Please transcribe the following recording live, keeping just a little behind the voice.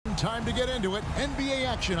time to get into it. NBA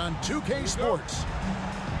action on 2K Sports.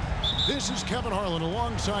 This is Kevin Harlan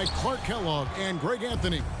alongside Clark Kellogg and Greg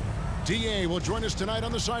Anthony. DA will join us tonight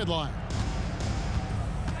on the sideline.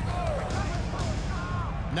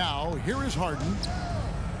 Now, here is Harden.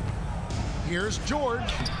 Here's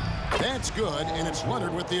George. That's good, and it's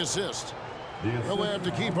Leonard with the assist. We'll have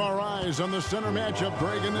to keep our eyes on the center matchup,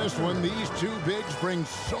 Greg, in this one. These two bigs bring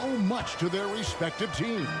so much to their respective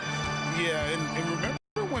teams. Yeah, and remember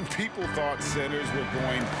when people thought centers were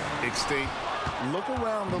going extinct? Look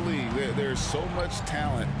around the league. There's so much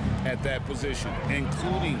talent at that position,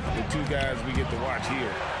 including the two guys we get to watch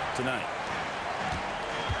here tonight.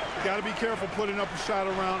 Got to be careful putting up a shot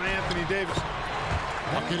around Anthony Davis.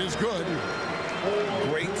 Bucket is good.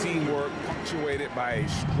 Great teamwork, punctuated by a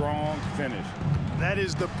strong finish. That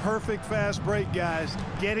is the perfect fast break, guys.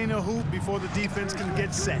 Getting a hoop before the defense can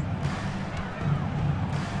get set.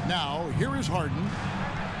 Now, here is Harden.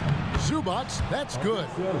 Zubac, that's good.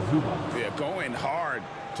 Yeah, going hard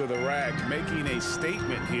to the rack, making a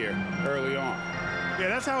statement here early on. Yeah,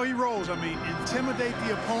 that's how he rolls. I mean, intimidate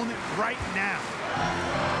the opponent right now.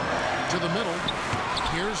 To the middle.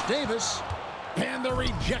 Here's Davis. And the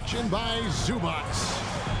rejection by Zubac.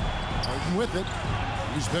 Harden with it.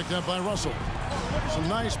 He's picked up by Russell. Some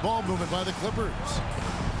nice ball movement by the Clippers.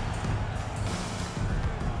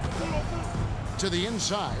 To the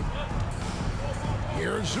inside.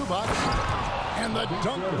 Here's Zubac. And the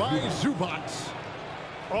dunk by Zubac.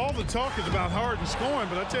 All the talk is about Harden scoring,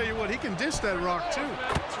 but I tell you what, he can dish that rock too.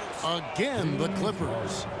 Again, the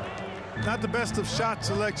Clippers. Not the best of shot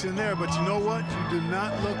selection there, but you know what? You do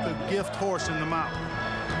not look a gift horse in the mouth.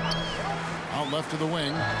 Out left to the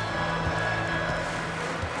wing.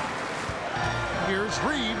 Here's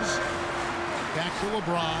Reeves. Back to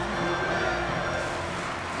LeBron.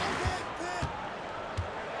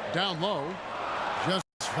 Down low. Just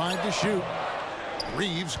 5 to shoot.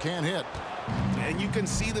 Reeves can't hit. And you can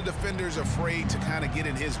see the defenders afraid to kind of get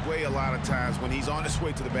in his way a lot of times when he's on his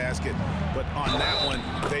way to the basket. But on that one,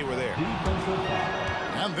 they were there.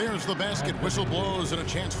 And there's the basket. Whistle blows and a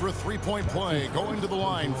chance for a three-point play. Going to the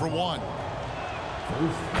line for one.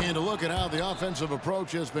 And to look at how the offensive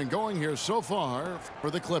approach has been going here so far for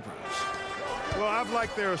the Clippers. Well, I've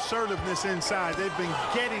liked their assertiveness inside. They've been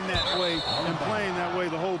getting that way and playing that way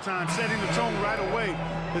the whole time, setting the tone right away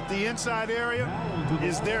that the inside area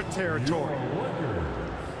is their territory.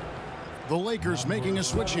 The Lakers making a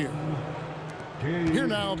switch here. Here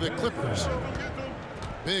now, the Clippers.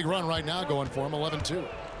 Big run right now going for them, 11-2.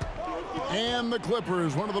 And the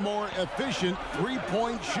Clippers, one of the more efficient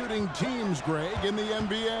three-point shooting teams, Greg, in the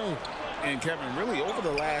NBA. And Kevin, really over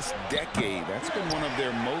the last decade, that's been one of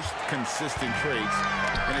their most consistent traits.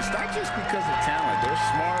 And it's not just because of talent. They're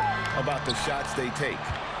smart about the shots they take.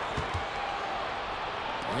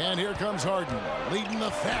 And here comes Harden, leading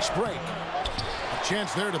the fast break. A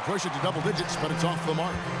chance there to push it to double digits, but it's off the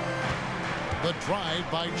mark. The drive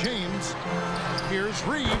by James. Here's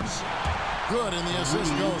Reeves. Good, and the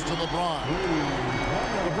assist goes to LeBron.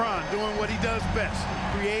 LeBron doing what he does best,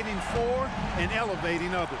 creating for and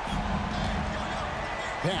elevating others.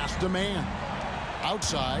 Pass to man.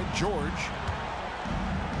 Outside, George.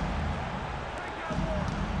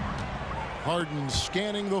 Harden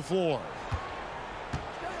scanning the floor.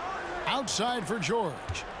 Outside for George.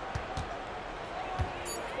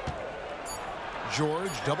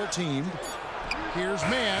 George double teamed. Here's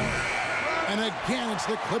man. And again, it's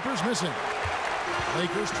the Clippers missing.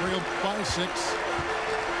 Lakers trailed by 6.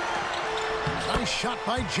 Nice shot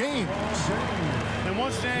by James. And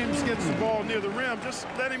once James gets the ball near the rim, just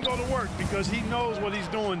let him go to work because he knows what he's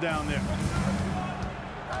doing down there.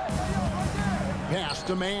 Pass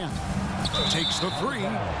to man. Takes the 3.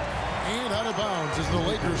 And out of bounds as the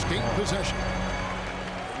Lakers gain possession.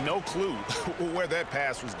 No clue where that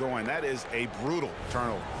pass was going. That is a brutal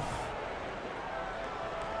turnover.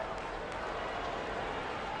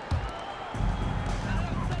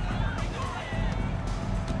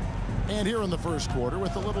 And here in the first quarter,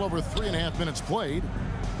 with a little over 3.5 minutes played,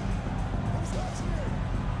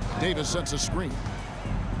 Davis sets a screen.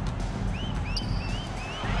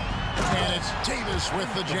 And it's Davis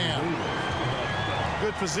with the jam.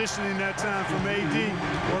 Good positioning that time from AD,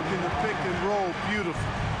 working the pick and roll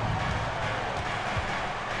beautiful.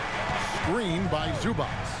 Screen by Zubac.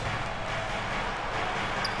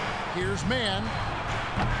 Here's man.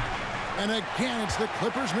 And again, it's the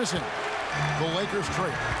Clippers missing. The Lakers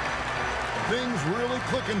trail. Things really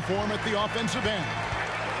clicking for them at the offensive end.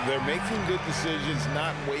 They're making good decisions,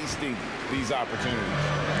 not wasting these opportunities.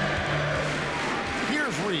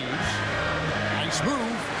 Here's Reeves. Nice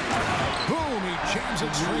move. Boom, he jams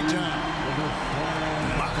it straight down.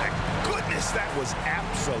 My That was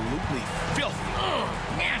absolutely filthy.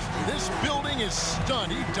 Nasty. This building is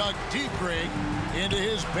stunned. He dug deep, Greg, into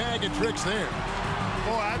his bag of tricks there.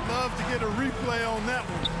 Boy, I'd love to get a replay on that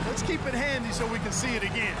one. Let's keep it handy so we can see it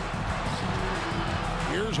again.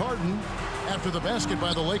 Here's Harden after the basket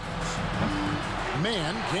by the Lakers.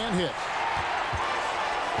 Man can't hit.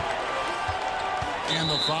 And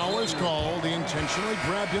the foul is called. He intentionally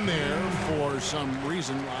grabbed him there for some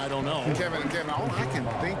reason. I don't know. Kevin, all I can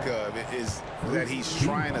think of is that he's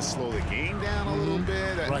trying to slow the game down a little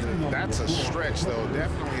bit. Right. That's a stretch, though.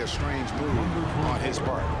 Definitely a strange move on his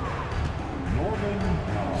part.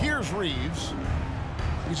 Here's Reeves.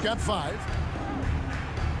 He's got 5.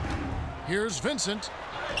 Here's Vincent.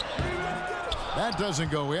 That doesn't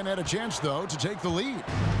go in. Had a chance, though, to take the lead.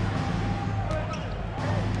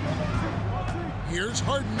 Here's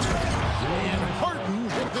Harden. And Harden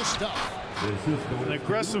hit the stop. An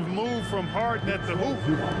aggressive move from Harden at the hoop.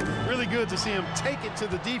 Really good to see him take it to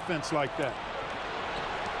the defense like that.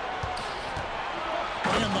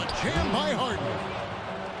 And the jam by Harden.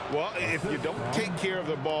 Well, if you don't take care of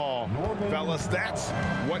the ball, fellas, that's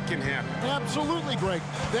what can happen. Absolutely, Greg.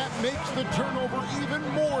 That makes the turnover even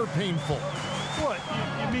more painful. What,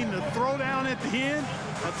 you mean the throwdown at the end?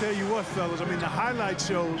 I'll tell you what, fellas, I mean, the highlight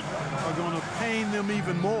shows are going to pain them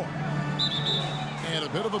even more. And a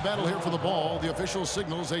bit of a battle here for the ball. The official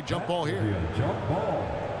signals a jump ball here. Jump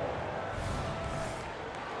ball.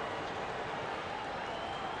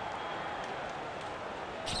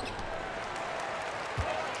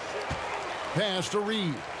 Pass to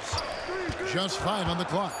Reeves. Just 5 on the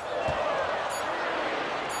clock.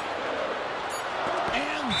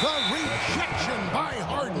 And the rejection by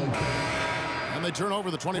Harden. And they turn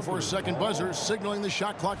over the 24-second buzzer, signaling the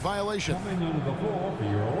shot clock violation. Coming onto the floor for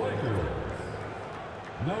your Lakers,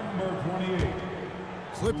 number 28.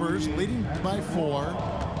 Clippers leading by 4.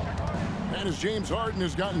 And as James Harden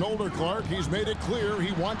has gotten older, Clark, he's made it clear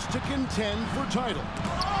he wants to contend for title.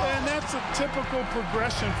 And that's a typical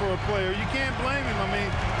progression for a player. You can't blame him. I mean,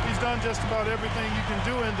 he's done just about everything you can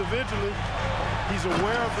do individually. He's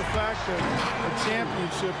aware of the fact that a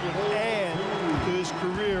championship will add to his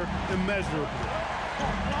career immeasurably.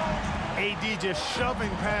 AD just shoving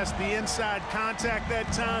past the inside contact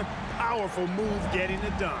that time. Powerful move getting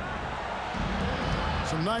it done.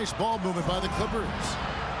 Some nice ball movement by the Clippers.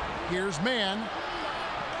 Here's Man.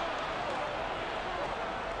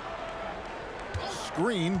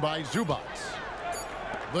 Screen by Zubac.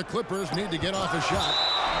 The Clippers need to get off a shot.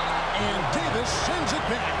 And Davis sends it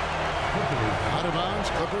back. Out of bounds,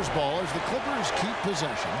 Clippers ball as the Clippers keep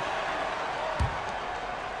possession.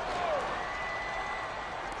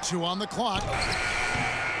 2 on the clock.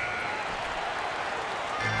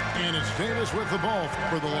 And it's Davis with the ball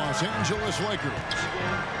for the Los Angeles Lakers.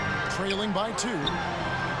 Trailing by 2.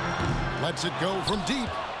 Lets it go from deep.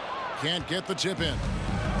 Can't get the chip in.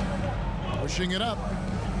 Pushing it up.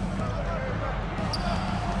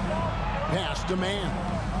 Pass to Man.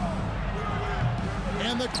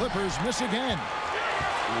 And the Clippers miss again.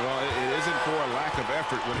 Well, it isn't for a lack of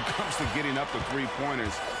effort when it comes to getting up the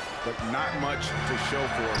 3-pointers, but not much to show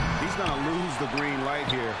for it. He's going to lose the green light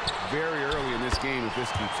here very early in this game if this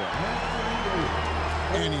keeps up.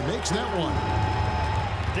 And he makes that one.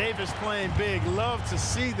 Davis playing big. Love to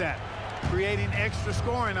see that. Creating extra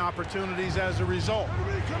scoring opportunities as a result.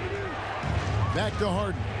 Back to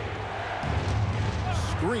Harden.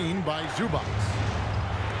 Screen by Zubac.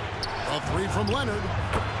 A 3 from Leonard.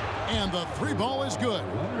 And the 3 ball is good.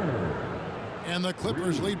 And the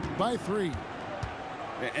Clippers lead by 3.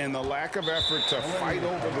 And the lack of effort to fight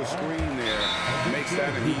over the screen there makes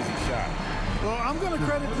that an easy shot. Well, I'm going to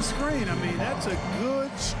credit the screen. I mean, that's a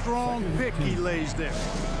good, strong pick he lays there.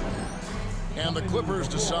 And the Clippers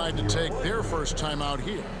decide to take their first timeout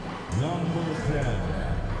here. Number 10,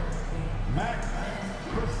 Max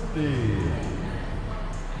Christie.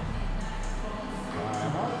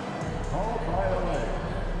 Timeout called by the Lakers.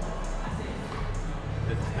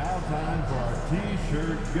 It's now time for our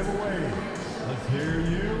T-shirt giveaway. Let's hear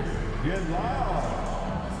you get loud.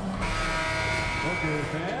 Okay,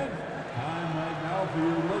 fans, time right now for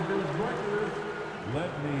your Lakers record.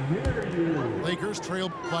 Let me hear you. Lakers trail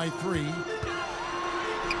by 3.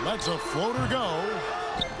 Lets a floater go.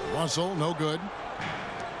 Russell, no good.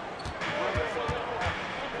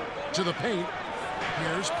 To the paint.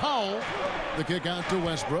 Here's Powell. The kick out to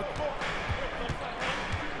Westbrook.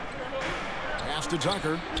 Pass to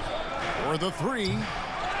Tucker for the 3.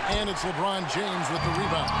 And it's LeBron James with the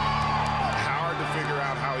rebound. Hard to figure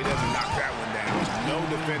out how he doesn't knock that one down. No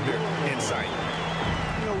defender in sight.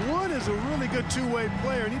 You know, Wood is a really good two-way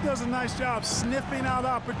player, and he does a nice job sniffing out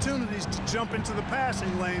opportunities to jump into the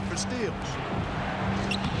passing lane for steals.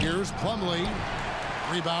 Here's Plumlee.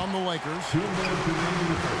 Rebound the Lakers.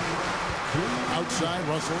 Outside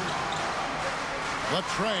Russell.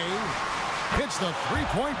 Latrey hits the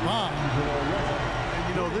three-point bomb. And,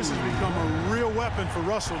 you know, this has become a real weapon for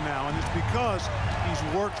Russell now, and it's because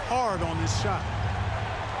he's worked hard on this shot.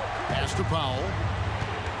 Pass to Powell.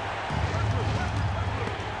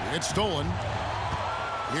 It's stolen.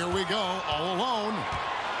 Here we go, all alone.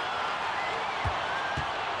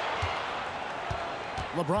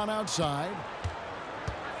 LeBron outside.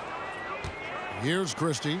 Here's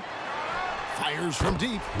Christie. Fires from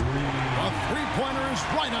deep. A three-pointer is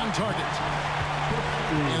right on target.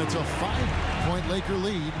 And it's a 5-point Laker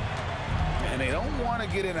lead. And they don't want to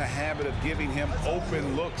get in a habit of giving him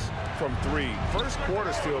open looks from three. First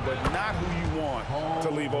quarter still, but not who you want to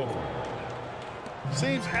leave open.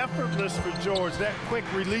 Seems effortless for George, that quick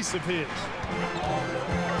release of his.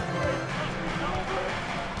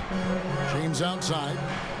 James outside.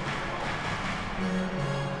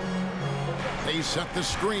 They set the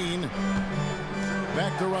screen.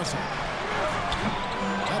 Back to Russell.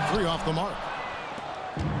 That three off the mark.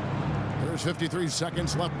 There's 53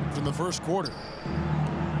 seconds left in the first quarter.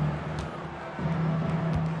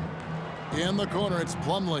 In the corner, it's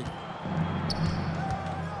Plumlee.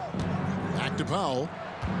 Back to Powell.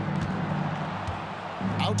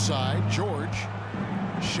 Outside, George.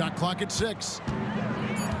 Shot clock at 6.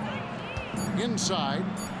 Inside,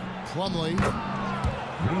 Plumlee.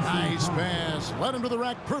 Nice pass. Led him to the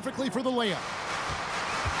rack perfectly for the layup.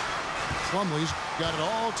 Plumlee's got it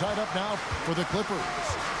all tied up now for the Clippers.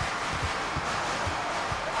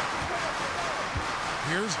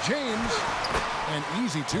 Here's James. An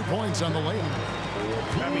easy 2 points on the layup.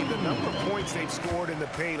 I mean, the number of points they've scored in the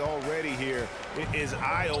paint already here is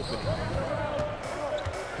eye-opening.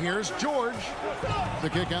 Here's George. The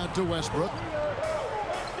kick out to Westbrook.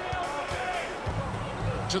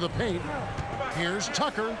 To the paint. Here's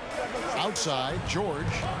Tucker. Outside, George.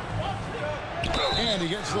 And he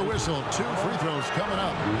gets the whistle. 2 free throws coming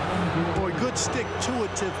up. Boy, good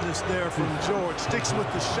stick-to-itiveness there from George. Sticks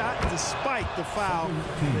with the shot despite the foul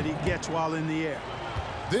that he gets while in the air.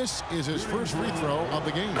 This is his first free throw of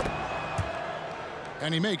the game.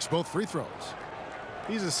 And he makes both free throws.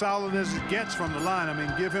 He's as solid as it gets from the line. I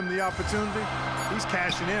mean, give him the opportunity. He's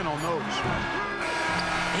cashing in on those.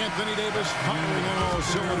 Anthony Davis firing on all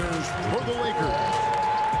cylinders for the Lakers.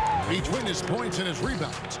 Between his points and his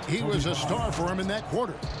rebounds, he was a star for him in that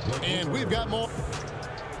quarter. And we've got more.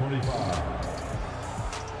 25.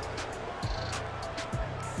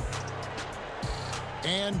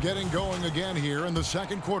 And getting going again here in the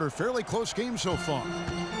second quarter. Fairly close game so far.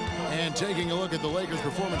 And taking a look at the Lakers'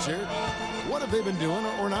 performance here, what have they been doing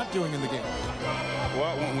or not doing in the game?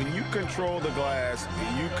 Well, when you control the glass,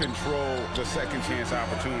 you control the second chance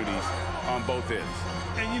opportunities on both ends.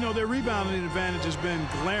 And, you know, their rebounding advantage has been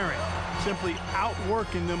glaring, simply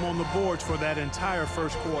outworking them on the boards for that entire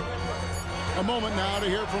first quarter. A moment now to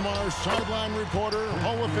hear from our sideline reporter,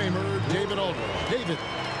 Hall of Famer David Aldridge. David.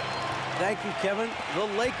 Thank you, Kevin. The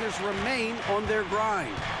Lakers remain on their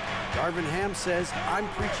grind. Darvin Ham says, I'm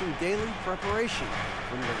preaching daily preparation.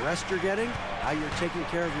 From the rest you're getting, how you're taking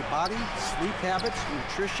care of your body, sleep habits,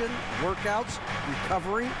 nutrition, workouts,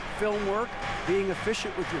 recovery, film work, being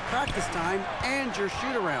efficient with your practice time, and your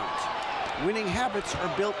shoot-arounds. Winning habits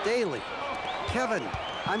are built daily. Kevin,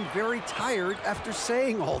 I'm very tired after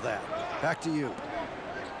saying all that. Back to you.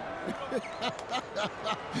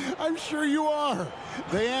 I'm sure you are.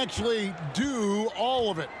 They actually do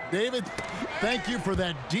all of it. David, thank you for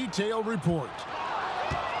that detailed report.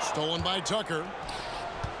 Stolen by Tucker.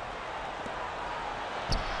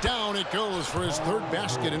 Down it goes for his third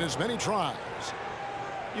basket in as many tries.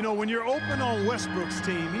 You know, when you're open on Westbrook's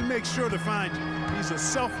team, he makes sure to find you. He's a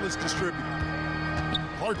selfless distributor.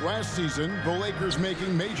 Hard last season, the Lakers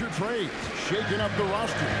making major trades, shaking up the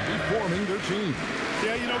roster, reforming their team.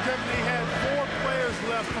 Yeah, you know, Kevin, they had 4 players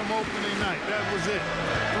left from opening night. That was it.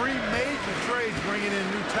 3 major trades bringing in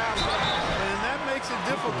new talent. And that makes it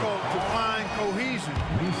difficult to find cohesion.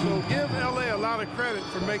 So give L.A. a lot of credit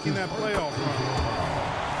for making that playoff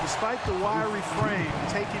run. Despite the wiry frame,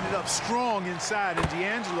 taking it up strong inside, and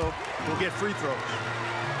D'Angelo will get free throws.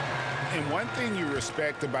 And one thing you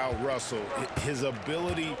respect about Russell, his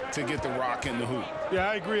ability to get the rock in the hoop. Yeah,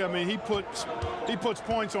 I agree. I mean, he puts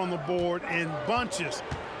points on the board in bunches.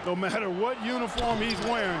 No matter what uniform he's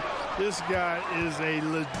wearing, this guy is a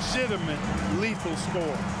legitimate lethal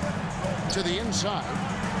scorer. To the inside.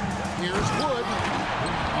 Here's Wood.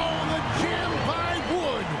 Oh, the jam by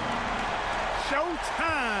Wood.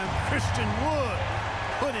 showtime. Christian Wood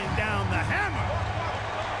putting down the hammer.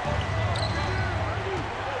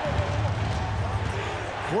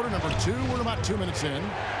 Quarter number 2, we're about 2 minutes in.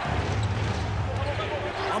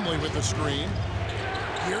 Plumlee with the screen.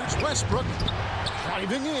 Here's Westbrook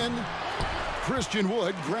driving in. Christian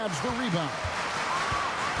Wood grabs the rebound.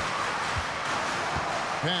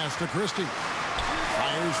 Pass to Christie.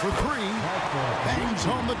 Fires for 3. Bangs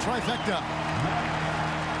home the trifecta.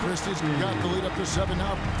 Christie's got the lead up to 7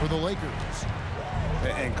 now for the Lakers.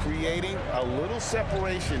 And creating a little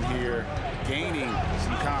separation here, gaining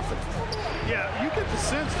some confidence. Yeah, you get the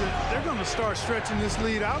sense that they're going to start stretching this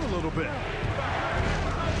lead out a little bit.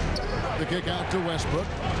 The kick out to Westbrook.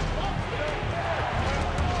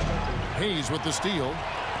 Hayes with the steal.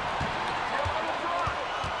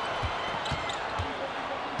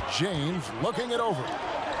 James looking it over.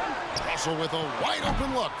 Russell with a wide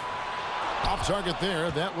open look. Off target there.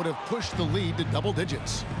 That would have pushed the lead to double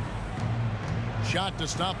digits. Shot to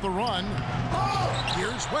stop the run.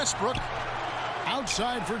 Here's Westbrook.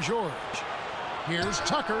 Outside for George. Here's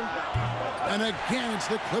Tucker. And again, it's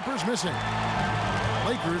the Clippers missing.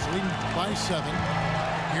 Lakers leading by 7.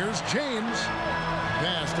 Here's James.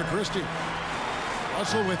 Pass to Christie.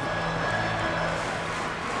 Russell with it.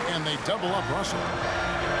 And they double up Russell.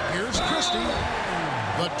 Here's Christie.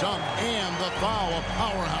 The dunk and the foul. A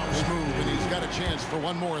powerhouse move. And he's got a chance for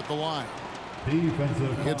one more at the line.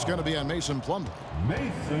 Defensive It's going to be on Mason Plumlee.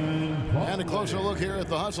 And a closer look here at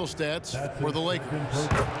the hustle stats for the Lakers.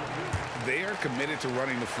 They are committed to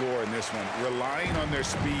running the floor in this one, relying on their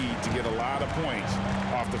speed to get a lot of points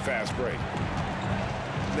off the fast break.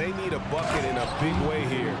 They need a bucket in a big way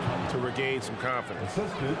here to regain some confidence.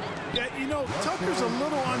 Yeah, you know, Tucker's a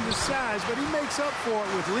little undersized, but he makes up for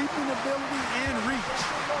it with leaping ability and reach.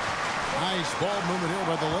 Nice ball movement here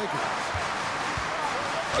by the Lakers.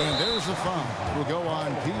 And there's the foul. Will go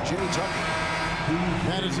on P.J. Tucker.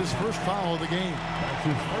 That is his first foul of the game.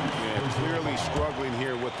 Yeah, clearly struggling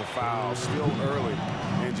here with the foul, still early.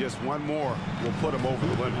 And just one more will put him over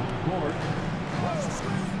the limit.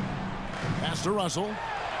 Pass to Russell.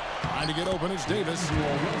 Trying to get open is Davis.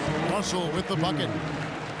 Russell with the bucket.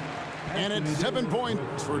 And it's 7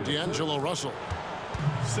 points for D'Angelo Russell.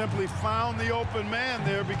 Simply found the open man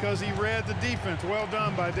there because he read the defense. Well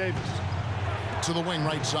done by Davis. To the wing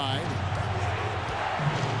right side.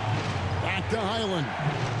 Back to Highland.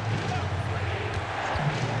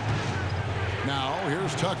 Now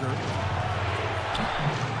here's Tucker.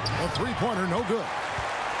 A three-pointer, no good.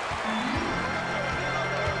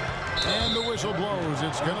 And the whistle blows.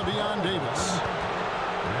 It's going to be on Davis.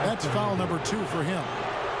 That's foul number 2 for him.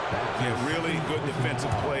 Yeah, really good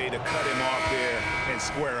defensive play to cut him off there and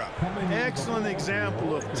square up. Excellent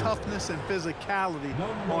example of toughness and physicality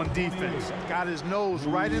on defense. Got his nose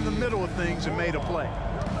right in the middle of things and made a play.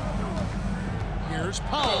 Here's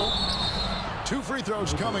Powell. 2 free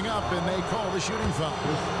throws coming up, and they call the shooting foul.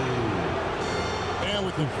 And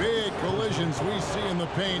with the big collisions we see in the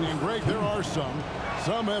paint, and Greg, there are some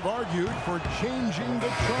have argued for changing the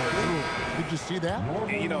charge rule. Did you see that?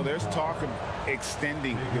 You know, there's talk of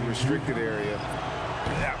extending the restricted area.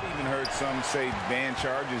 I've even heard some say ban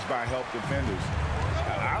charges by help defenders.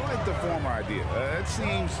 I like the former idea. It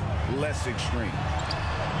seems less extreme.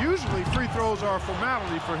 Usually free throws are a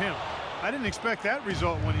formality for him. I didn't expect that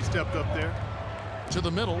result when he stepped up there. To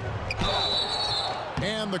the middle.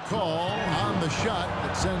 And the call on the shot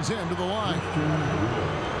that sends him to the line.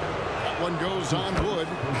 That one goes on Wood.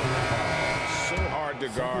 So hard to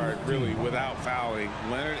guard, really, without fouling.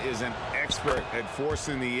 Leonard is an expert at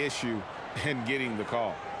forcing the issue and getting the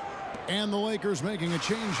call. And the Lakers making a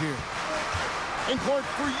change here. In court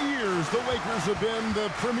for years, the Lakers have been the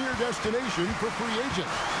premier destination for free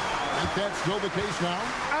agents. Think that's still the case now?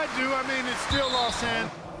 I do. I mean, it's still Los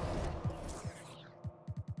Angeles.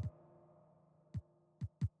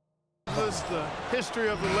 The history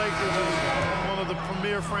of the Lakers is one of the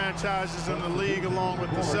premier franchises in the league, along with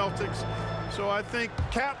the Celtics. So I think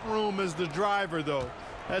cap room is the driver, though.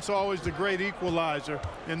 That's always the great equalizer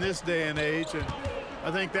in this day and age, and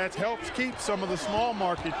I think that helps keep some of the small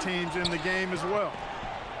market teams in the game as well.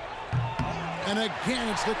 And again,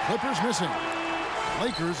 it's the Clippers missing.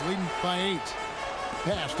 Lakers leading by 8.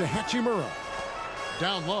 Pass to Hachimura.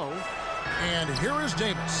 Down low, and here is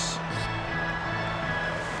Davis.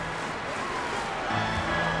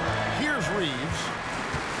 Here's Reeves.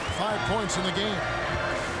 5 points in the game.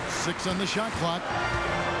 6 on the shot clock.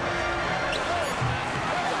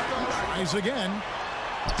 Tries again.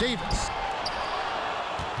 Davis.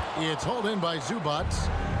 It's hauled in by Zubac.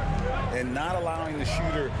 And not allowing the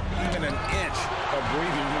shooter even an inch of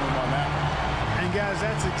breathing room on that one. And And, guys,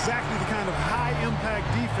 that's exactly the kind of high-impact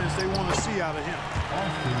defense they want to see out of him.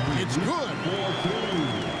 It's good.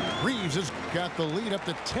 Reeves has got the lead up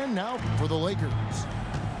to 10 now for the Lakers.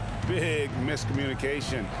 Big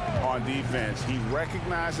miscommunication on defense. He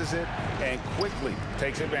recognizes it and quickly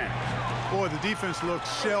takes advantage. Boy, the defense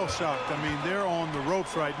looks shell-shocked. I mean, they're on the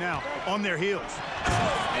ropes right now, on their heels.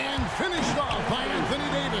 And finished off by Anthony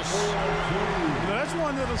Davis. Now, that's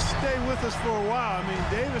one that'll stay with us for a while. I mean,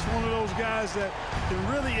 Davis, one of those guys that can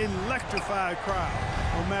really electrify a crowd,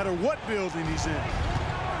 no matter what building he's in.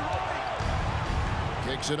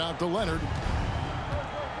 Kicks it out to Leonard.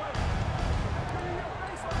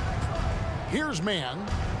 Here's Mann.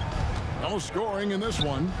 No scoring in this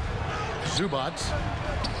one. Zubac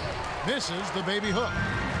misses the baby hook.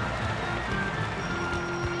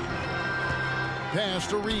 Pass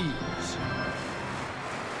to Reeves.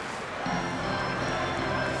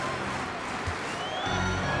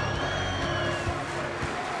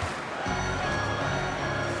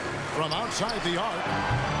 From outside the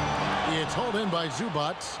arc, it's hauled in by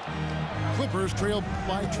Zubac. Clippers trail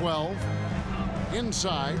by 12.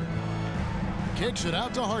 Inside. Kicks it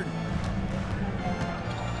out to Harden.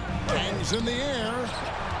 Hangs in the air.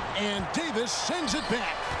 And Davis sends it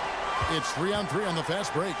back. It's 3-on-3 on the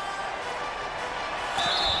fast break.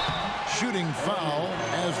 Shooting foul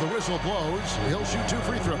as the whistle blows. He'll shoot 2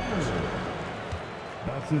 free throws.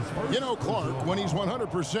 You know, Clark, when he's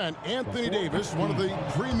 100%, Anthony Davis, one of the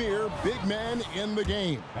premier big men in the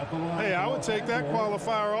game. Hey, I would take that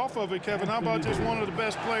qualifier off of it, Kevin. How about just one of the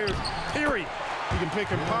best players, period? He can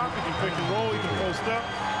pick and pop, he can pick and roll, he can post up.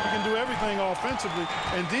 He can do everything offensively.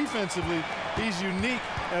 And defensively, he's unique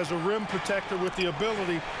as a rim protector with the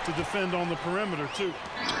ability to defend on the perimeter, too.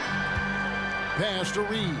 Pass to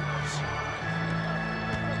Reeves.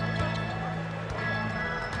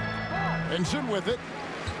 Vincent with it.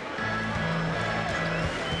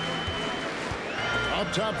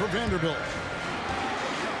 Up top for Vanderbilt.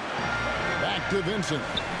 Back to Vincent.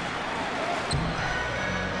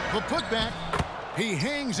 The putback. He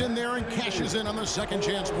hangs in there and cashes in on the second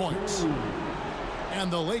chance points.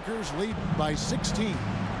 And the Lakers lead by 16.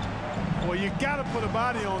 Well, you got to put a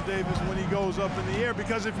body on Davis when he goes up in the air,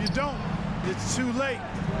 because if you don't, it's too late.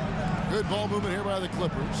 Good ball movement here by the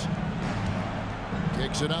Clippers.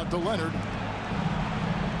 Kicks it out to Leonard.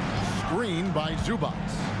 Screen by Zubac.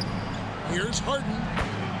 Here's Harden.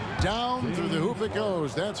 Down through the hoop it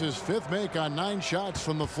goes. That's his 5th make on 9 shots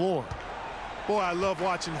from the floor. Boy, I love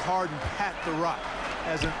watching Harden pat the rock.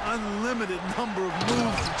 Has an unlimited number of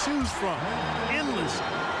moves to choose from. Endless.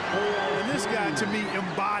 And this guy, to me,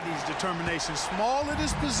 embodies determination. Small at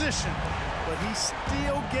his position, but he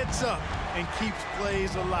still gets up and keeps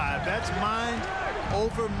plays alive. That's mind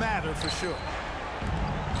over matter for sure.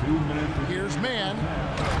 2 minutes. Here's Mann.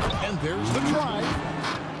 And there's the try.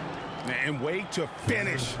 And wait to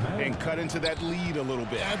finish and cut into that lead a little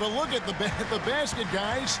bit. Yeah, but look at the basket,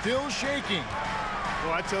 guys, still shaking.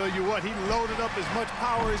 Well, I tell you what, he loaded up as much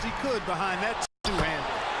power as he could behind that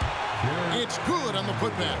two-hander. It's good on the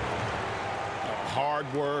putback.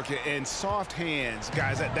 Hard work and soft hands,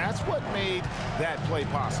 guys. That's what made that play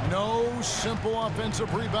possible. No simple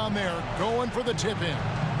offensive rebound there. Going for the tip-in.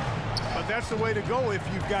 But that's the way to go if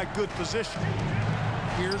you've got good position.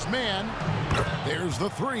 Here's Mann. There's the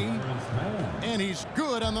 3. And he's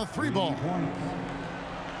good on the 3-ball.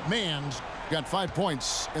 Mann's got 5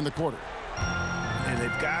 points in the quarter. And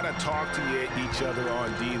they've got to talk to each other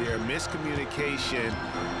on D there. Miscommunication,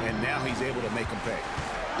 and now he's able to make them pay.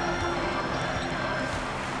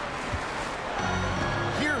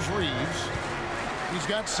 Here's Reeves. He's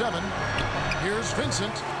got 7. Here's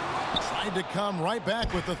Vincent. Tried to come right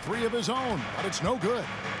back with the 3 of his own, but it's no good.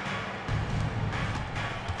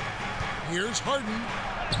 Here's Harden.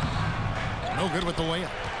 No good with the layup.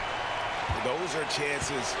 Those are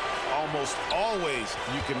chances almost always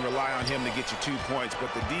you can rely on him to get you 2 points, but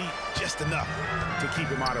the D, just enough to keep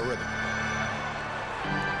him out of rhythm.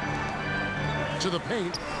 To the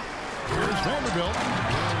paint. Here's Vanderbilt.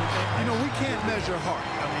 You know, we can't measure Hart.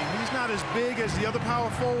 I mean, he's not as big as the other power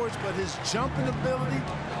forwards, but his jumping ability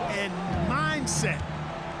and mindset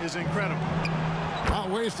is incredible. Not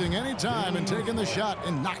wasting any time and taking the shot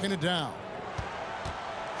and knocking it down.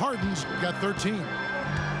 Harden's got 13.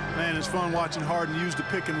 Man, it's fun watching Harden use the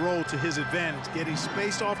pick and roll to his advantage, getting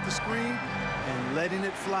space off the screen and letting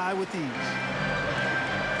it fly with ease.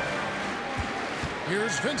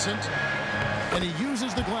 Here's Vincent, and he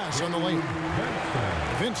uses the glass on the lane.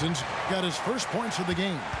 Vincent's got his first points of the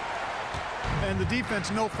game. And the defense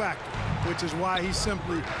no factor, which is why he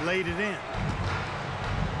simply laid it in.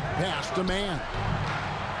 Pass to Mann.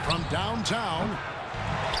 From downtown,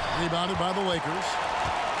 Rebounded by the Lakers.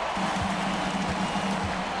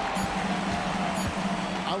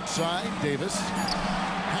 Outside, Davis.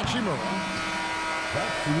 Hachimura.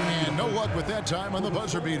 And no luck with that time on the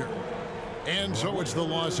buzzer beater. And so it's the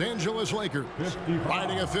Los Angeles Lakers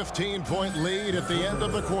riding a 15-point lead at the end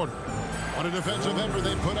of the quarter. What a defensive effort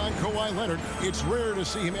they put on Kawhi Leonard. It's rare to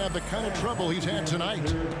see him have the kind of trouble he's had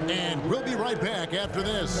tonight. And we'll be right back after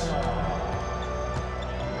this.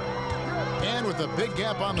 And with a big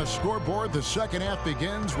gap on the scoreboard, the second half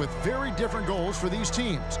begins with very different goals for these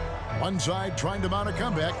teams. One side trying to mount a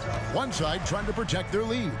comeback, one side trying to protect their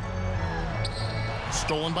lead.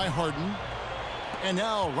 Stolen by Harden. And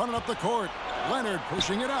now running up the court. Leonard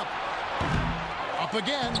pushing it up. Up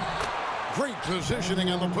again. Great positioning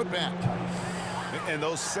on the putback. And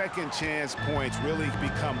those second chance points really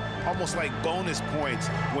become almost like bonus points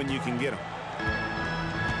when you can get them.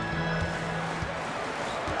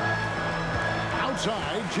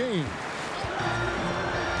 Outside, James.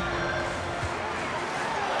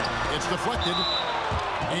 It's deflected.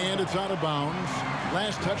 And it's out of bounds.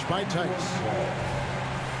 Last touch by Tice.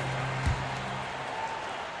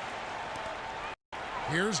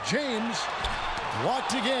 Here's James.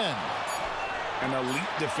 Blocked again. An elite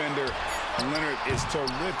defender. Leonard is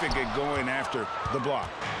terrific at going after the block.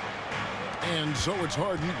 And so it's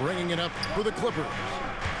Harden bringing it up for the Clippers.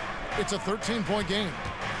 It's a 13-point game.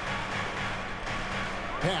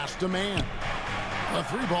 Pass to man. A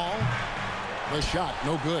three ball. The shot,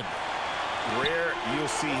 no good. Rare you'll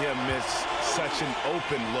see him miss such an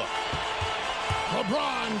open look.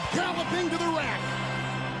 LeBron galloping to the rack.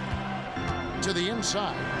 To the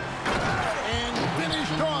inside. And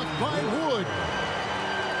finished off by Wood.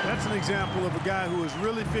 That's an example of a guy who has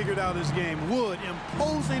really figured out his game. Wood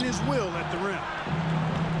imposing his will at the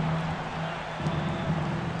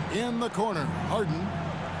rim. In the corner, Harden.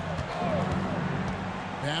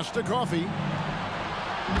 Pass to Coffey.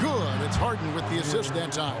 Good. It's Harden with the assist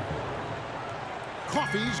that time.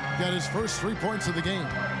 Coffey's got his first 3 points of the game.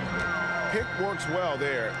 Pick works well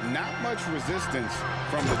there. Not much resistance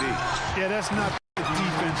from the D. Yeah, that's not the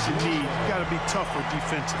defense you need. You got to be tougher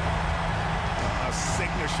defensively. A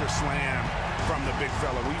signature slam from the big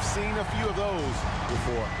fella. We've seen a few of those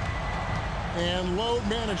before. And load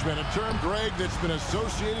management, a term, Greg, that's been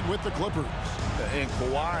associated with the Clippers. And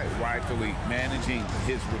Kawhi rightfully managing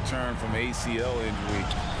his return from ACL injury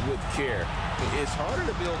with care. It's harder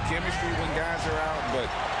to build chemistry when guys are out, but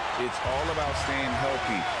it's all about staying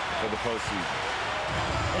healthy for the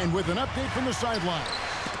postseason. And with an update from the sideline,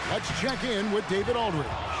 let's check in with David Aldridge.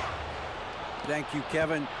 Thank you,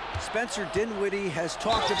 Kevin. Spencer Dinwiddie has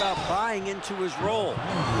talked about buying into his role.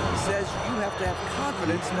 He says you have to have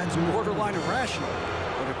confidence that's borderline irrational,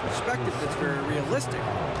 but a perspective that's very realistic.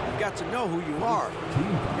 You've got to know who you are.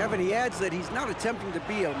 Kevin, he adds that he's not attempting to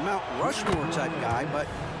be a Mount Rushmore type guy, but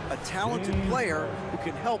a talented player who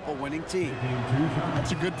can help a winning team.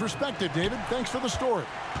 That's a good perspective, David. Thanks for the story.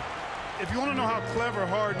 If you want to know how clever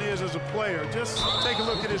Harden is as a player, just take a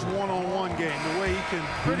look at his one-on-one game, the way he can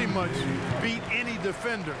pretty much beat any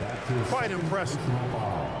defender. Quite impressive.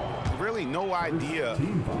 Really no idea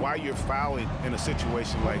why you're fouling in a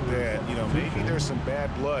situation like that. You know, maybe there's some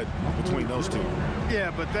bad blood between those two.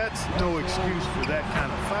 Yeah, but that's no excuse for that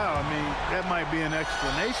kind of foul. I mean, that might be an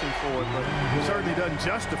explanation for it, but it certainly doesn't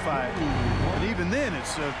justify it. And even then,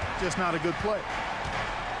 it's just not a good play.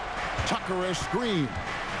 Tucker a screen.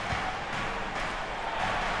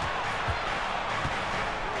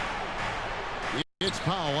 It's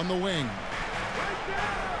Powell on the wing.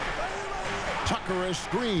 Tucker a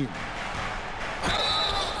screen.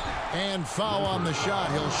 And foul on the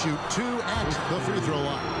shot. He'll shoot 2 at the free throw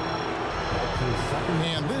line.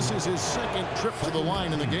 And this is his second trip to the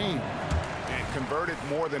line in the game. And converted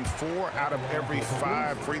more than 4 out of every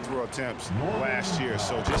 5 free throw attempts last year.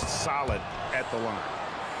 So just solid at the line.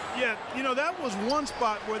 Yeah, you know, that was one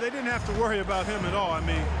spot where they didn't have to worry about him at all. I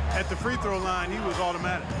mean, at the free throw line, he was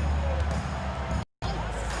automatic.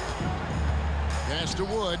 Pass to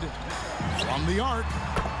Wood from the arc.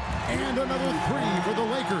 And another 3 for the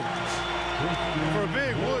Lakers. For a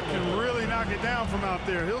big, Wood can really knock it down from out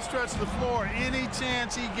there. He'll stretch the floor any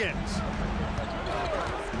chance he gets.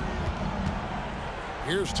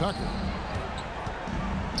 Here's Tucker.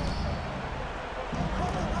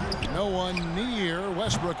 No one near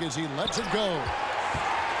Westbrook as he lets it go.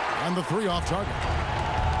 And the 3 off target.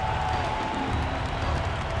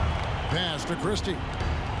 Pass to Christie.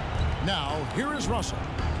 Now, here is Russell.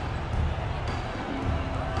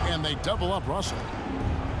 And they double up Russell.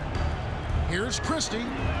 Here's Christie.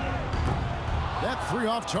 That 3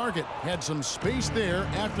 off target had some space there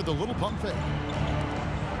after the little pump fake.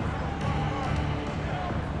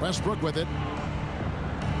 Westbrook with it.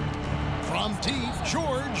 From deep,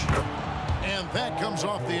 George. And that comes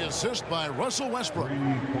off the assist by Russell Westbrook.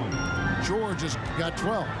 George has got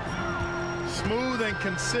 12. Smooth and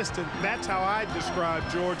consistent. That's how I describe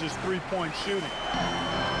George's three-point shooting.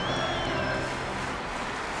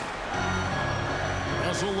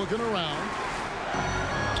 Russell looking around.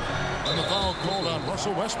 And the foul called on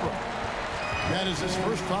Russell Westbrook. That is his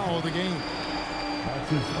first foul of the game. That's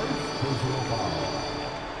his first personal foul.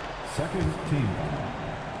 Second team foul.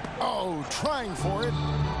 Oh, trying for it.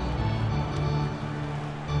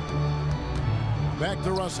 Back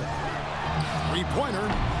to Russell. Three-pointer.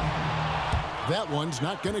 That one's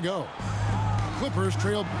not going to go. Clippers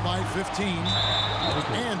trail by 15.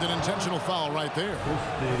 And an intentional foul right there.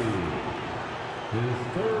 His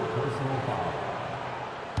third personal foul.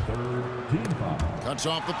 Third team foul. Cuts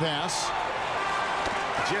off the pass.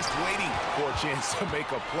 Just waiting for a chance to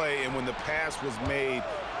make a play, and when the pass was made,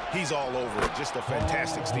 he's all over it. Just a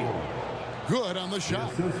fantastic steal. Good on the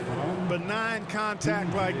shot. Benign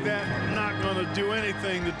contact like that, not going to do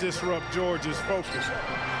anything to disrupt George's focus.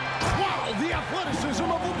 Wow, the athleticism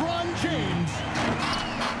of LeBron James.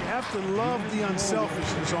 You have to love the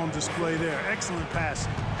unselfishness on display there. Excellent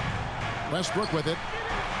passing. Westbrook with it.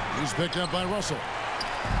 He's picked up by Russell.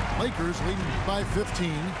 Lakers leading by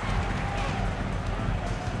 15.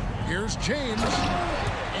 Here's James.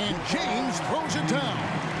 And James throws it down.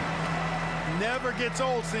 Never gets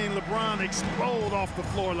old seeing LeBron explode off the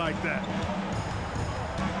floor like that.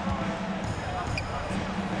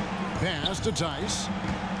 Pass to Tice.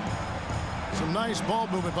 Some nice ball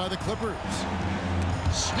movement by the Clippers.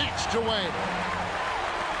 Snatched away.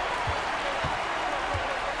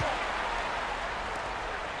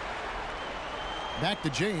 Back to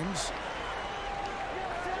James.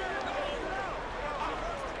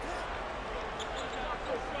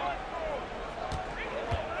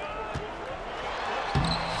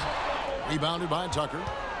 Rebounded by Tucker.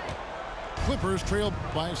 Clippers trail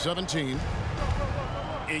by 17.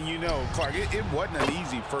 And you know, Clark, it wasn't an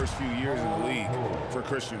easy first few years in the league for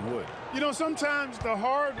Christian Wood. You know, sometimes the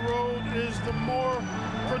hard road is the more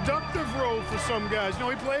productive road for some guys. You know,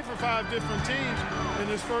 he played for 5 different teams in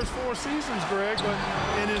his first 4 seasons, Greg, but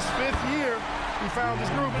in his 5th year, he found his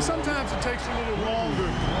groove. And sometimes it takes a little longer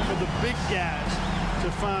for the big guys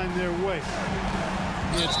to find their way.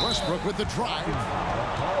 It's Westbrook with the drive.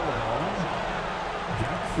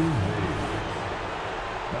 Jackson Hayes.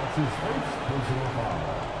 That's his first personal foul.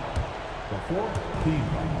 The fourth team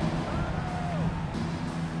foul.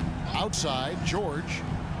 Outside, George.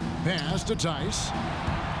 Pass to Tice.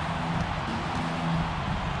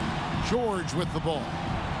 George with the ball.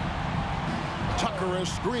 Tucker a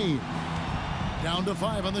screen. Down to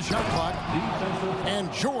 5 on the shot clock.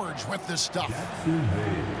 And George with the stuff.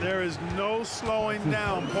 There is no slowing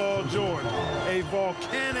down Paul George. A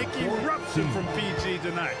volcanic eruption from PG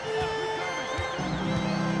tonight.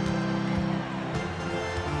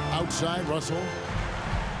 Outside, Russell.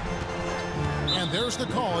 And there's the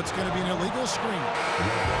call. It's going to be an illegal screen.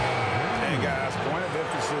 And guys, point of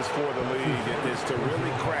emphasis for the league is to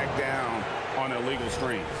really crack down on illegal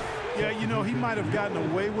screens. Yeah, you know, he might have gotten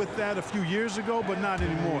away with that a few years ago, but not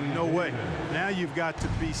anymore. No way. Now you've got to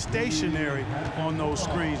be stationary on those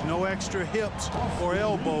screens. No extra hips or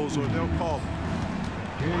elbows, or they'll call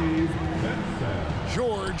it.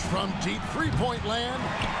 George from deep three-point land.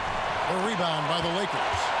 A rebound by the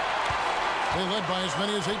Lakers. They led by as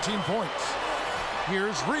many as 18 points.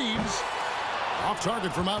 Here's Reeves. Off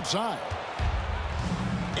target from outside.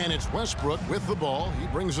 And it's Westbrook with the ball. He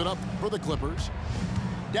brings it up for the Clippers.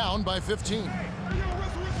 Down by 15.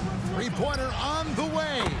 Three-pointer on the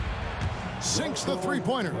way. Sinks the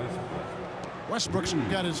three-pointer. Westbrook's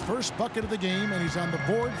got his first bucket of the game, and he's on the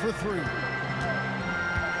board for 3.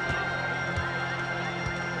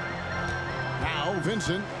 Now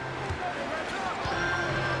Vincent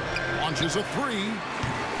launches a 3.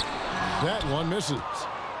 That one misses.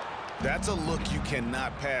 That's a look you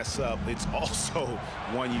cannot pass up. It's also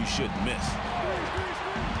one you should miss.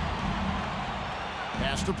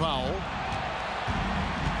 Pass to Powell.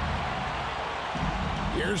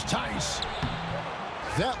 Here's Tice.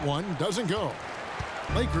 That one doesn't go.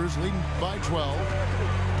 Lakers leading by 12.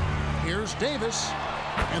 Here's Davis.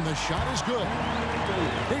 And the shot is good.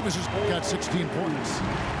 Davis has got 16 points.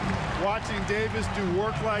 Watching Davis do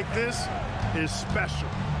work like this is special.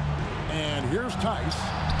 And here's Tice.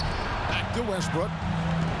 Back to Westbrook.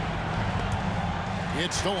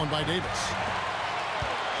 It's stolen by Davis.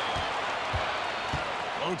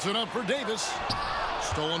 Floats it up for Davis.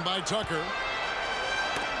 Stolen by Tucker.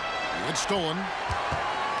 It's stolen.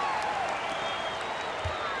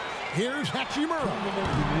 Here's Hachimura.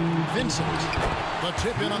 Vincent. The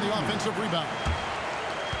tip in on the offensive rebound.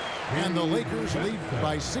 And the Lakers lead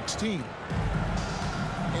by 16.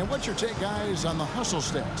 And what's your take, guys, on the hustle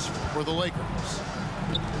stats for the Lakers?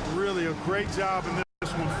 Really a great job in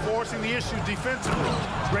this one, forcing the issue defensively.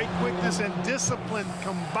 Great quickness and discipline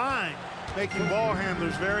combined, making ball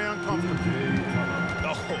handlers very uncomfortable.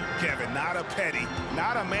 Oh, Kevin, not a petty,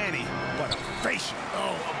 not a Manny, but a facial.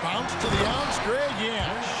 Oh, a bounce to the ounce, Greg. Yeah,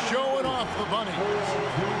 showing off the bunny.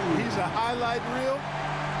 He's a highlight reel,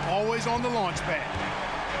 always on the launch pad.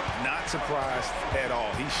 Not surprised at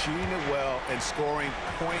all. He's shooting it well and scoring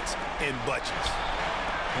points in bunches.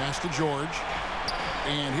 Pass to George.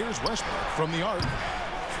 And here's Westbrook from the arc.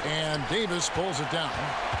 And Davis pulls it down.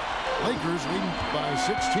 Lakers leading by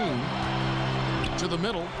 16. To the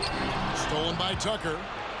middle. Stolen by Tucker.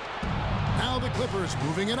 Now the Clippers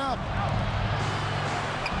moving it up.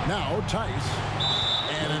 Now Tice.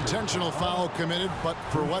 An intentional foul committed, but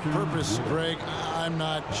for what purpose, Greg? I'm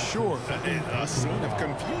not sure. A scene of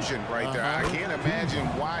confusion right there. I can't imagine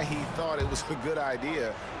why he thought it was a good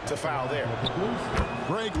idea to foul there.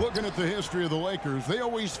 Greg, looking at the history of the Lakers, they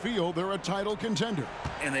always feel they're a title contender.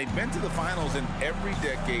 And they've been to the finals in every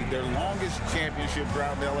decade. Their longest championship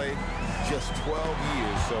drought in L.A., just 12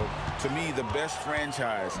 years. So, to me, the best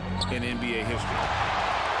franchise in NBA history.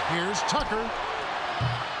 Here's Tucker.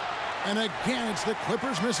 And again, it's the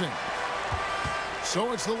Clippers missing.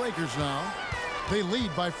 So it's the Lakers now. They lead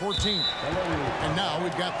by 14. And now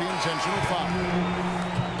we've got the intentional foul.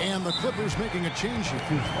 And the Clippers making a change here.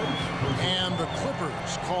 And the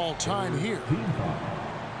Clippers call time here.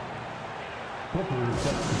 Clippers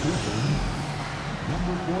substitution,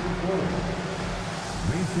 number 44,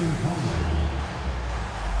 Mason Plumlee.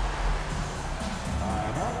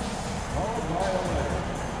 Timeout, called by LA.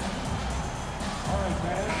 All right,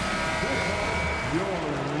 man. Your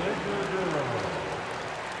Laker girl.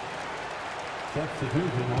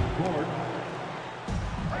 Substitution on court.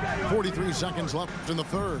 43 seconds left in the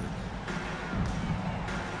third.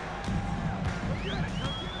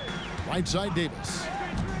 Right side Davis.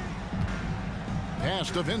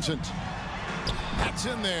 Pass to Vincent. That's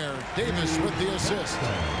in there. Davis with the assist.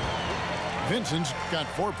 Vincent's got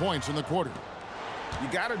 4 points in the quarter. You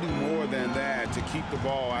got to do more than that to keep the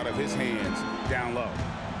ball out of his hands down low.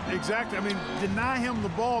 Exactly. I mean, deny him the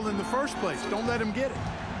ball in the first place. Don't let him get it.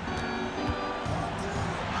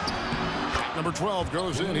 Number 12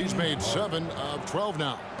 goes in. He's made 7 of 12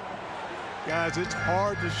 now. Guys, it's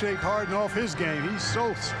hard to shake Harden off his game. He's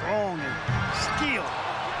so strong and skilled.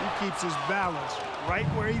 He keeps his balance right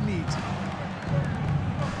where he needs it.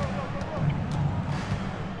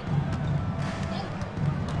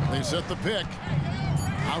 They set the pick.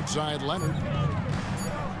 Outside Leonard.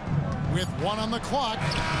 With 1 on the clock.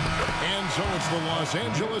 And so it's the Los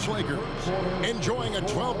Angeles Lakers enjoying a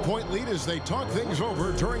 12-point lead as they talk things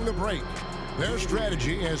over during the break. Their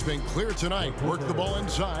strategy has been clear tonight. Work the ball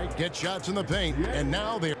inside, get shots in the paint, and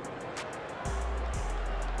now they're...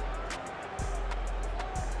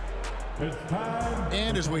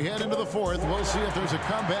 And as we head into the fourth, we'll see if there's a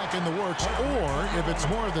comeback in the works or if it's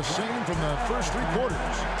more of the same from the first 3 quarters.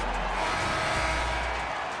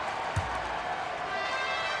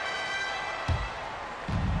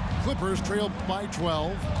 Clippers trail by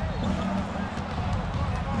 12.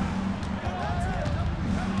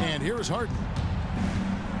 And here's Harden.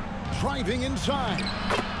 Driving inside.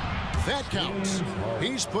 That counts.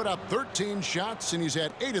 He's put up 13 shots, and he's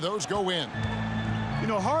had 8 of those go in. You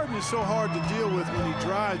know, Harden is so hard to deal with when he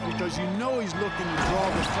drives because you know he's looking to draw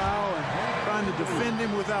the foul, and trying to defend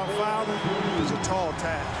him without fouling is a tall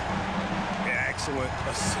task. Excellent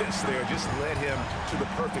assist there. Just led him to the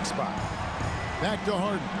perfect spot. Back to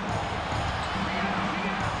Harden.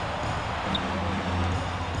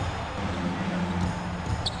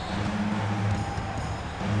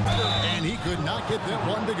 And he could not get that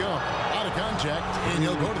one to go. Out of contact, and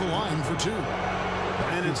he'll go to the line for 2.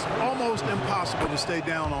 And it's almost impossible to stay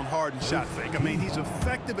down on Harden's shot fake. I mean, he's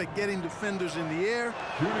effective at getting defenders in the air.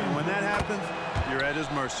 And when that happens, you're at his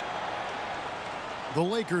mercy. The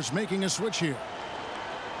Lakers making a switch here.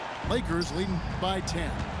 Lakers leading by 10.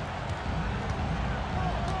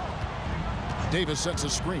 Davis sets a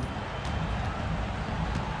screen.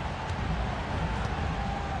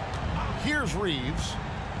 Here's Reeves.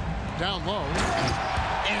 Down low.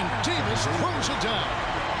 And Davis throws it down.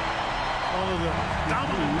 One of the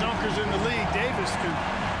dominant dunkers in the league. Davis can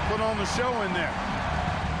put on the show in there.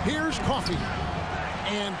 Here's Coffey.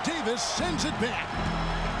 And Davis sends it back.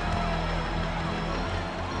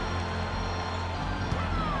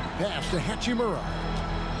 Pass to Hachimura.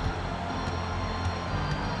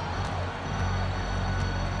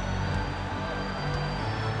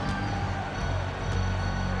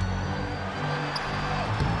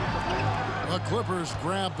 The Clippers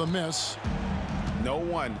grab the miss. No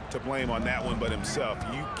one to blame on that one but himself.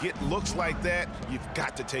 You get looks like that, you've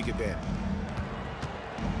got to take advantage.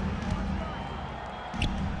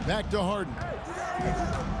 Back to Harden.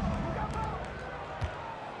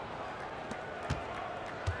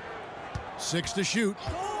 Six to shoot.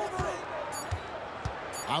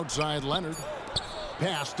 Outside Leonard.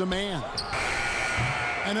 Pass to man.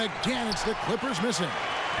 And again, it's the Clippers missing.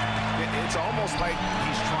 It's almost like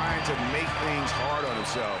he's trying to make things hard on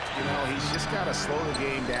himself. You know, he's just got to slow the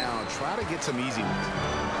game down, try to get some easy ones.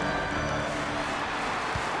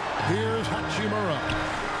 Here's Hachimura.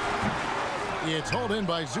 It's hauled in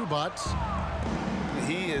by Zubac.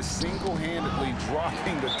 He is single-handedly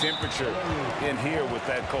dropping the temperature in here with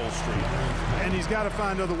that cold streak. And he's got to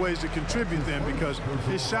find other ways to contribute then, because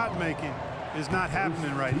his shot making is not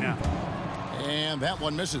happening right now. And that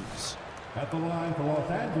one misses. At the line for Los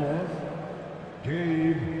Angeles,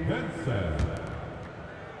 Gabe Vincent.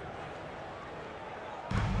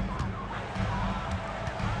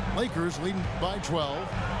 Lakers leading by 12.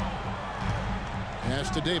 Pass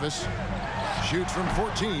to Davis. Shoots from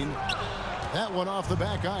 14. That one off the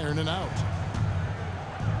back iron and out.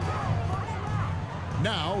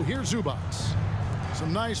 Now here's Zubac.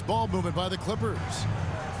 Some nice ball movement by the Clippers.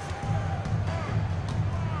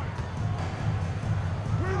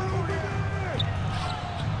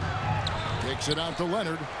 Kicks it out to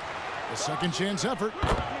Leonard. A second chance effort.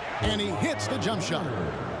 And he hits the jump shot.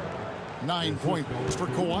 9 points for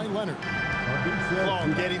Kawhi Leonard.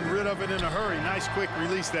 Oh, getting rid of it in a hurry. Nice quick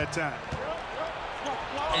release that time.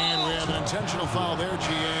 And we have an intentional foul there,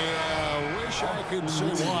 G.A. Wish I could say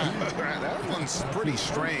why. That one's pretty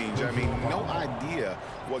strange. I mean, no idea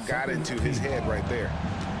what got into his head right there.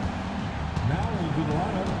 Now into the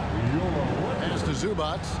lineup, your Pass to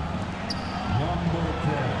Zubac. number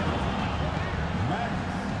 10,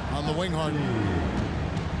 Max. On the wing, Harden.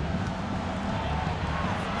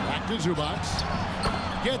 Back to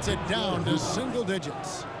Zubac. Gets it down to single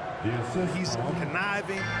digits. He's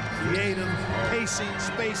conniving, creative, pacing,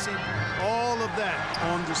 spacing, all of that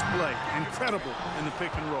on display. Incredible in the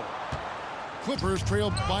pick and roll. Clippers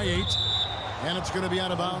trail by 8. And it's going to be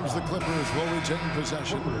out of bounds. The Clippers will retain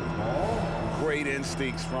possession. Great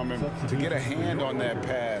instincts from him to get a hand on that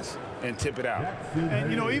pass and tip it out.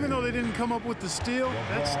 And, you know, even though they didn't come up with the steal,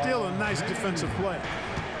 that's still a nice defensive play.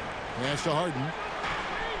 Pass to Harden.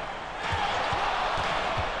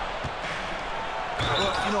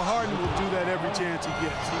 Well, you know, Harden will do that every chance he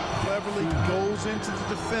gets. He cleverly goes into the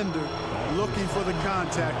defender looking for the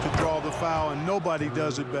contact to draw the foul, and nobody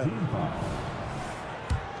does it better.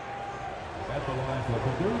 At the line for the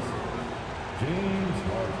Clippers, James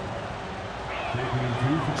Harden.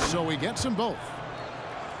 So he gets them both.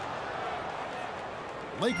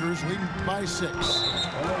 Lakers leading by 6.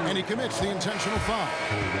 And he commits the intentional foul.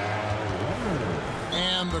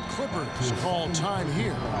 And the Clippers call time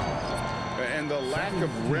here. And the lack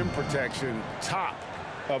of rim protection, top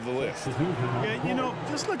of the list. Yeah, you know,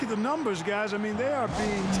 just look at the numbers, guys. I mean, they are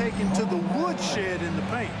being taken to the woodshed in the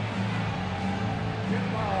paint.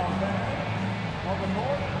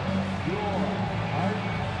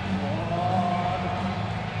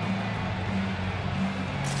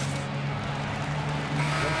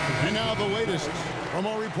 And now the latest from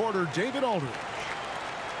our reporter, David Aldridge.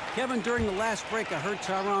 Kevin, during the last break, I heard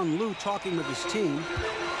Tyronn Lue talking with his team.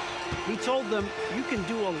 He told them, you can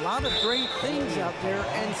do a lot of great things out there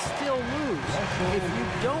and still lose if you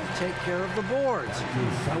don't take care of the boards.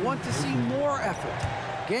 I want to see more effort,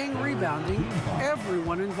 gang rebounding,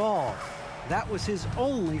 everyone involved. That was his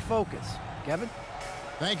only focus. Kevin?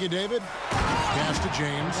 Thank you, David. Pass to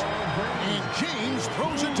James. And James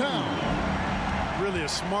throws it down. Really a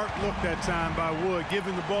smart look that time by Wood,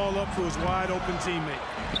 giving the ball up to his wide-open teammate.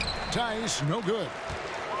 Tice, no good.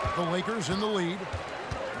 The Lakers in the lead.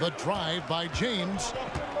 The drive by James.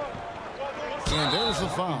 And there's the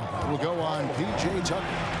foul. It will go on P.J. Tucker.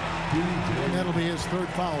 And that'll be his 3rd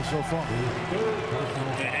foul so far.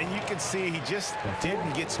 And you can see he just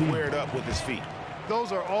didn't get squared up with his feet.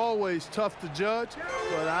 Those are always tough to judge,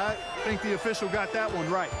 but I think the official got that one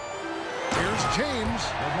right. Here's James.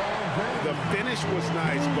 The finish was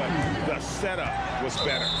nice, but the setup was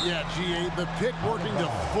better. Yeah, G.A., the pick working to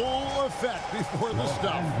full effect before the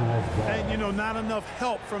stuff. And, you know, not enough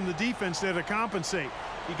help from the defense there to compensate.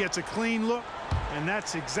 He gets a clean look, and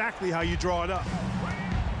that's exactly how you draw it up.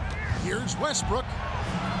 Here's Westbrook.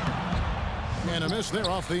 And a miss there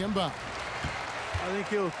off the inbound. I think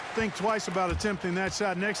he'll think twice about attempting that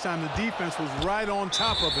shot next time. The defense was right on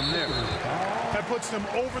top of him there. That puts them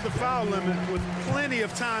over the foul limit with plenty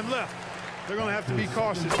of time left. They're going to have to be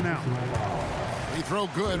cautious now. Free throw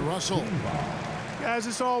good, Russell. Guys,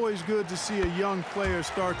 it's always good to see a young player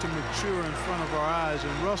start to mature in front of our eyes,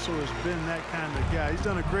 and Russell has been that kind of guy. He's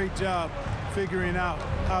done a great job figuring out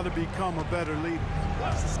how to become a better leader.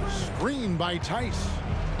 Screen by Tice.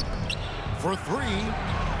 For three.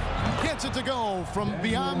 Gets it to go from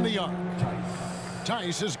beyond the arc.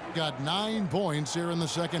 Tice has got 9 points here in the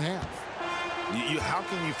second half. How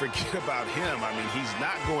can you forget about him? I mean, he's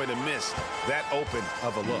not going to miss that open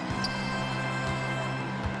of a look.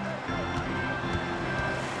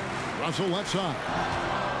 Russell left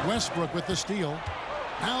side. Westbrook with the steal.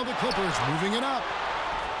 Now the Clippers moving it up.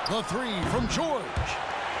 The three from George.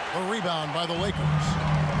 The rebound by the Lakers.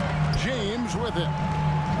 James with it.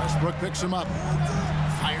 Westbrook picks him up.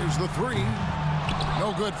 Fires the three.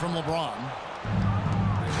 No good from LeBron.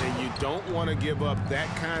 And you don't want to give up that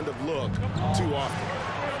kind of look too often.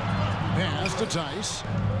 Pass to Tice.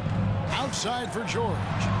 Outside for George.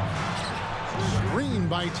 Screen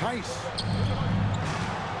by Tice.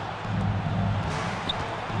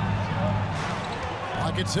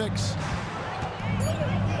 Clock at 6.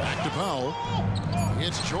 Back to Powell.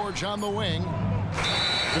 It's George on the wing.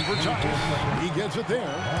 And for Tice, he gets it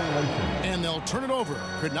there. And they'll turn it over.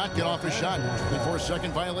 Could not get off his shot before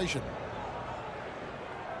second violation.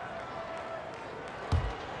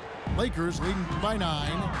 Lakers leading by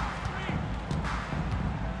 9.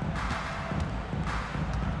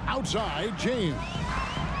 Outside, James.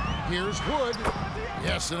 Here's Wood.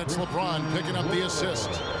 Yes, and it's LeBron picking up the assist.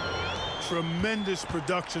 Tremendous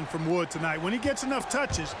production from Wood tonight. When he gets enough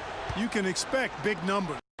touches, you can expect big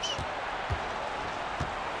numbers.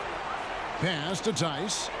 Pass to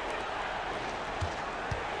Tice.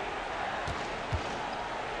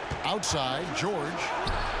 Outside, George.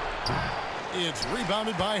 It's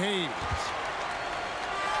rebounded by Hayes.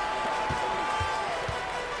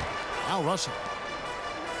 Now Russell.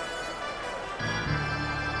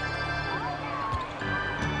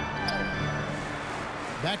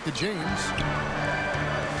 Back to James.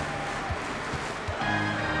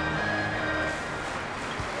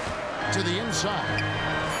 To the inside.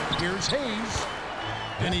 Here's Hayes.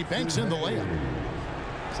 And he banks in the layup.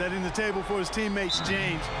 Setting the table for his teammates,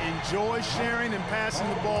 James. Enjoy sharing and passing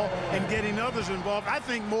the ball and getting others involved, I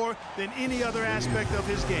think, more than any other aspect of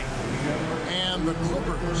his game. And the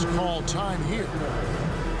Clippers call time here.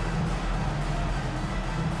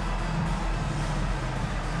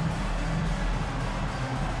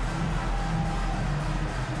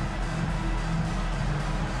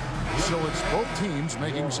 So it's both teams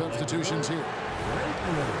making substitutions here.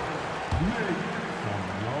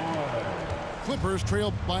 Clippers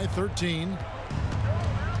trail by 13.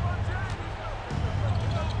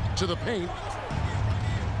 To the paint.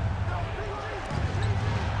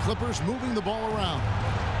 Clippers moving the ball around.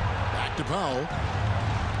 Back to Powell.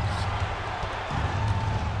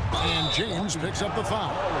 And James picks up the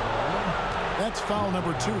foul. That's foul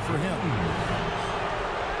number 2 for him.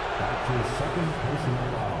 That's his second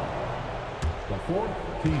personal foul. The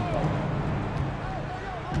 4th team foul.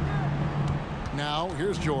 Now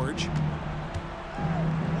here's George.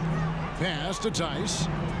 Pass to Tice.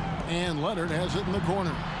 And Leonard has it in the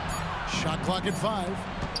corner. Shot clock at 5.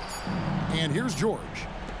 And here's George.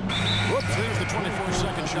 Whoops, there's the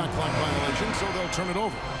 24-second shot clock violation, so they'll turn it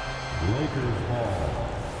over. Lakers ball.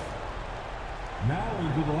 Now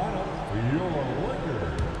into the lineup for your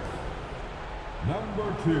Lakers.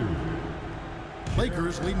 Number 2.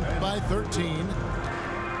 Lakers leading by 13.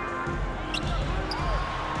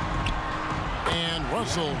 And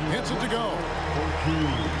Russell hits it to go.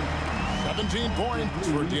 17 points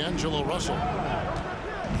for D'Angelo Russell.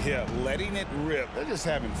 Yeah, letting it rip. They're just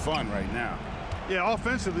having fun right now. Yeah,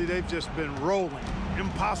 offensively, they've just been rolling.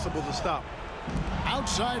 Impossible to stop.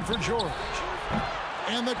 Outside for George.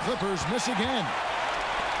 And the Clippers miss again.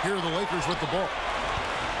 Here are the Lakers with the ball.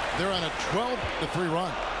 They're on a 12-3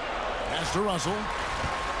 run. Pass to Russell.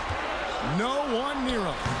 No one near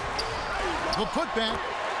him. The putback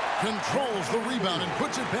controls the rebound and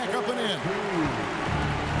puts it back up and in.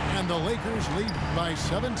 And the Lakers lead by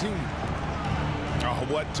 17. Oh,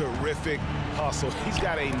 what terrific hustle. He's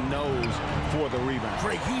got a nose for the rebound.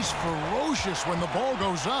 Greg, he's ferocious when the ball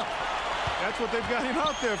goes up. That's what they've got him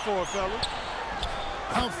out there for, fellas.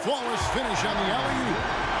 A flawless finish on the alley-oop.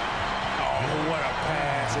 Oh, what a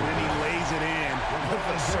pass. And then he lays it in with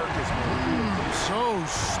the circus move. So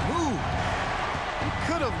smooth. He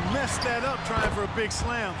could have messed that up trying for a big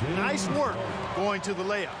slam. Nice work going to the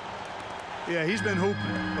layup. Yeah, he's been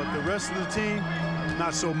hooping, but the rest of the team,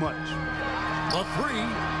 not so much. The three.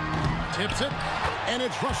 Tips it. And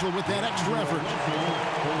it's Russell with that extra effort.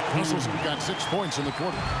 Russell's got 6 points in the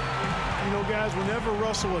quarter. You know, guys, whenever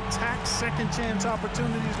Russell attacks second chance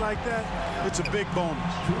opportunities like that, it's a big bonus.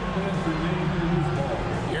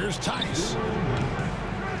 Here's Tice.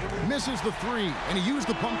 Misses the three, and he used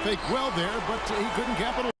the pump fake well there, but he couldn't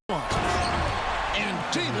capitalize.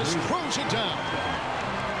 And Davis throws it down.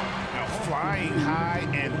 Now flying high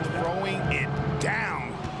and throwing it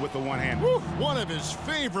down with the one hand. Woo, one of his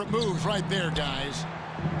favorite moves right there, guys.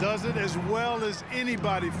 Does it as well as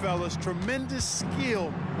anybody, fellas. Tremendous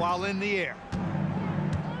skill while in the air.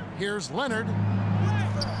 Here's Leonard.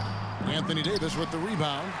 Anthony Davis with the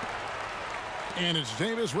rebound. And it's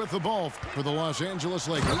Davis with the ball for the Los Angeles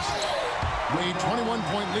Lakers. A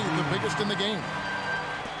 21-point lead, the biggest in the game.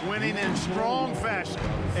 Winning in strong fashion.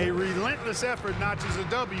 A relentless effort notches a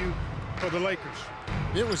W for the Lakers.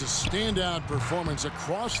 It was a standout performance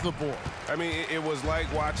across the board. I mean, it was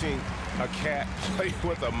like watching a cat play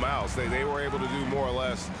with a mouse. They were able to do more or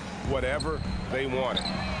less whatever they wanted.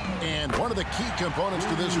 And one of the key components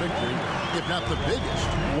to this victory, if not the biggest,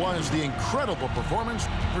 was the incredible performance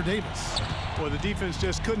for Davis. Well, the defense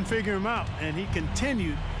just couldn't figure him out, and he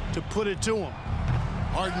continued to put it to him.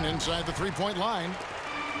 Harden inside the three-point line,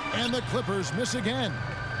 and the Clippers miss again.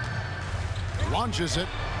 Launches it,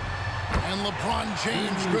 and LeBron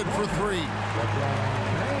James good for three.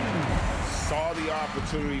 Saw the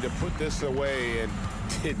opportunity to put this away and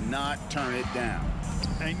did not turn it down.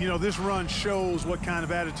 And, you know, this run shows what kind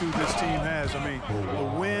of attitude this team has. I mean,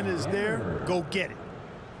 the win is there. Go get it.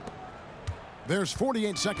 There's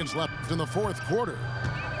 48 seconds left in the fourth quarter.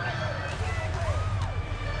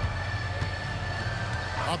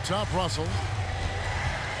 Up top, Russell.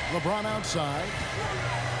 LeBron outside.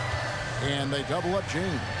 And they double up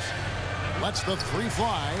James. Lets the three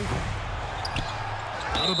fly.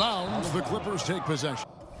 Out of bounds, the Clippers take possession.